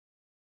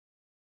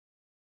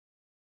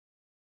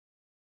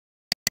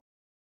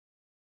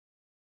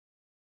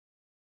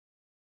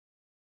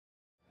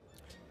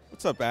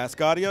What's up,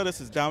 Ask.Audio? This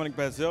is Dominic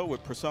Bazil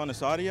with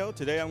Presonus Audio.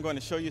 Today I'm going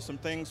to show you some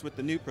things with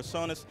the new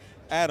Presonus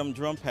Atom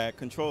drum pad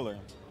controller.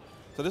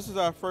 So this is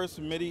our first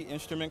MIDI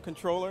instrument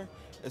controller.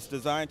 It's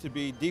designed to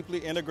be deeply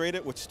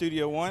integrated with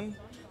Studio One.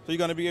 So you're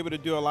going to be able to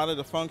do a lot of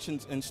the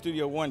functions in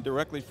Studio One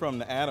directly from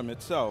the Atom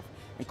itself,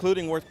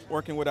 including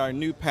working with our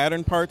new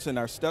pattern parts and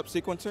our step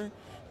sequencer.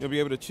 You'll be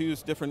able to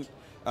choose different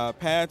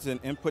pads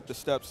and input the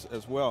steps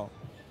as well.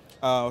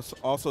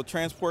 Also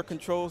transport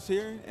controls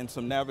here and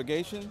some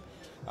navigation.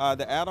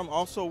 The Atom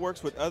also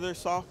works with other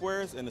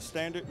softwares in the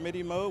standard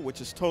MIDI mode,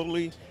 which is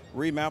totally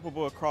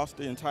remappable across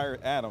the entire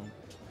Atom.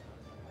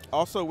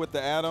 Also with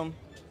the Atom,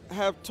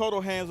 have total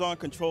hands-on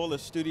control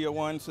of Studio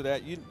One so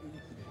that you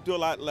do a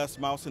lot less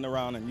mousing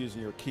around and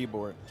using your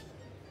keyboard.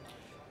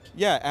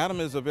 Yeah, Atom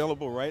is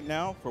available right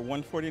now for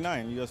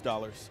 $149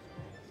 US.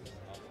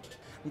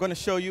 I'm going to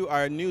show you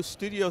our new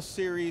Studio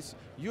Series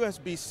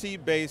USB-C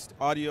based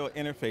audio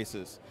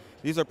interfaces.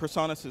 These are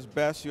Presonus'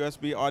 best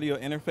USB audio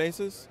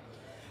interfaces,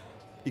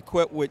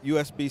 equipped with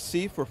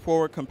USB-C for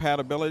forward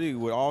compatibility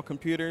with all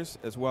computers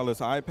as well as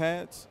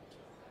iPads.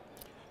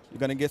 You're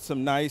going to get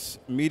some nice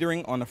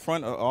metering on the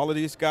front of all of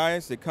these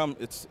guys.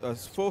 It's a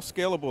full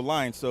scalable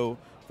line, so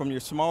from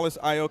your smallest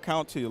I/O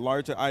count to your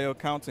larger I/O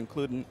counts,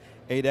 including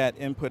ADAT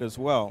input as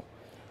well.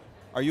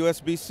 Our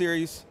USB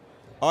series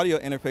audio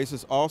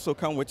interfaces also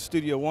come with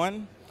Studio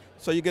One,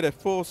 so you get a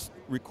full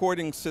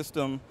recording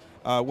system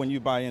when you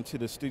buy into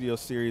the Studio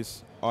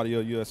Series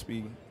audio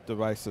USB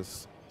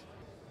devices.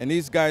 And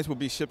these guys will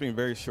be shipping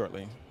very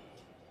shortly.